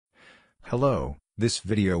Hello, this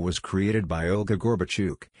video was created by Olha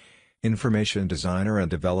Horbachuk, information designer and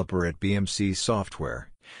developer at BMC Software,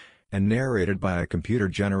 and narrated by a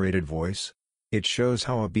computer-generated voice. It shows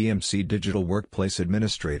how a BMC Digital Workplace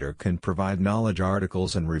administrator can provide knowledge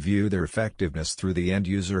articles and review their effectiveness through the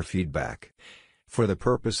end-user feedback. For the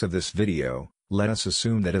purpose of this video, let us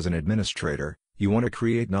assume that as an administrator, you want to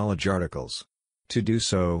create knowledge articles. To do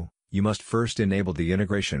so, you must first enable the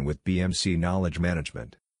integration with BMC Knowledge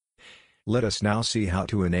Management. Let us now see how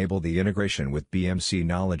to enable the integration with BMC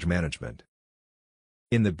Knowledge Management.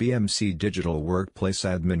 In the BMC Digital Workplace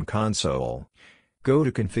Admin Console, go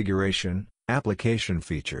to Configuration, Application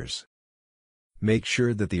Features. Make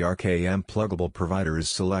sure that the RKM pluggable provider is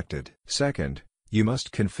selected. Second, you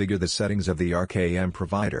must configure the settings of the RKM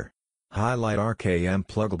provider. Highlight RKM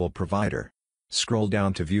pluggable provider. Scroll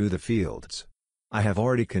down to view the fields. I have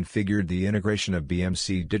already configured the integration of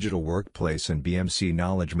BMC Digital Workplace and BMC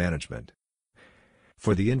Knowledge Management.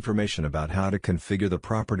 For the information about how to configure the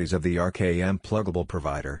properties of the RKM pluggable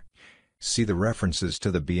provider, see the references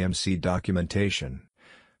to the BMC documentation.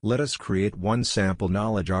 Let us create one sample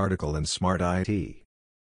knowledge article in Smart IT.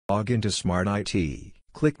 Log into Smart IT,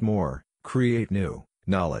 click More, Create New,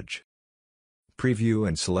 Knowledge. Preview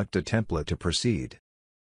and select a template to proceed.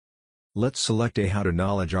 Let's select a How to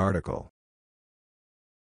Knowledge article.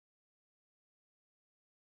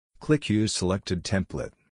 Click Use Selected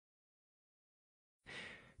Template.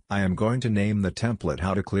 I am going to name the template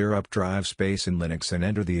How to Clear Up Drive Space in Linux and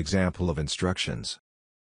enter the example of instructions.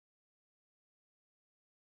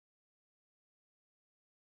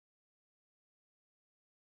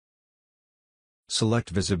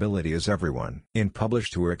 Select Visibility as Everyone. In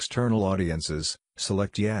Publish to External Audiences,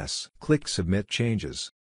 select Yes. Click Submit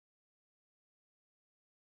Changes.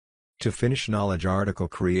 To finish knowledge article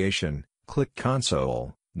creation, click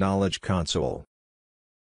Console, Knowledge Console.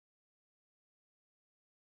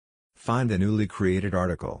 Find the newly created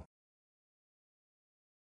article.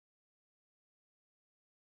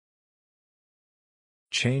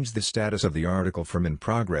 Change the status of the article from In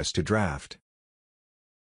Progress to Draft.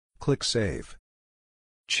 Click Save.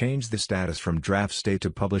 Change the status from Draft State to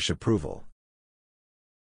Publish Approval.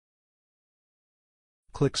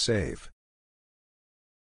 Click Save.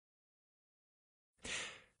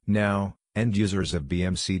 Now, end users of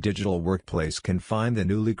BMC Digital Workplace can find the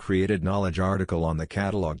newly created knowledge article on the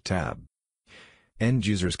Catalog tab. End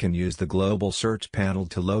users can use the global search panel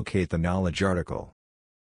to locate the knowledge article.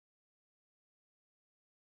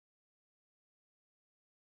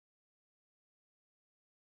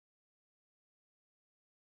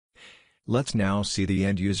 Let's now see the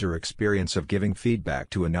end-user experience of giving feedback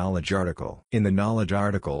to a knowledge article. In the knowledge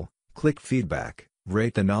article, click Feedback,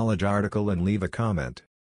 rate the knowledge article and leave a comment.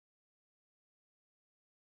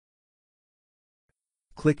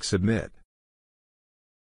 Click Submit.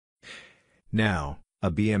 Now,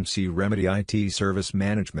 a BMC Remedy IT Service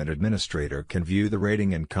Management Administrator can view the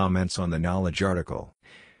rating and comments on the knowledge article.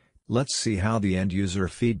 Let's see how the end-user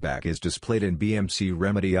feedback is displayed in BMC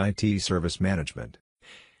Remedy IT Service Management.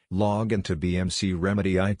 Log into BMC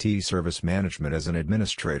Remedy IT Service Management as an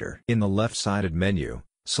administrator. In the left-sided menu,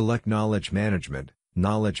 select Knowledge Management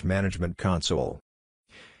Console.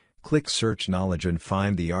 Click Search Knowledge and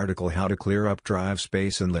find the article How to Clear Up Drive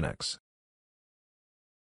Space in Linux.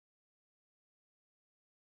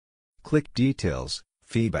 Click Details,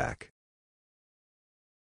 Feedback.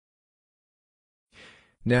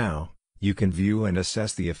 Now, you can view and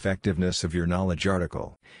assess the effectiveness of your knowledge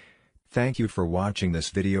article. Thank you for watching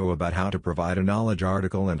this video about how to provide a knowledge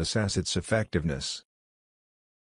article and assess its effectiveness.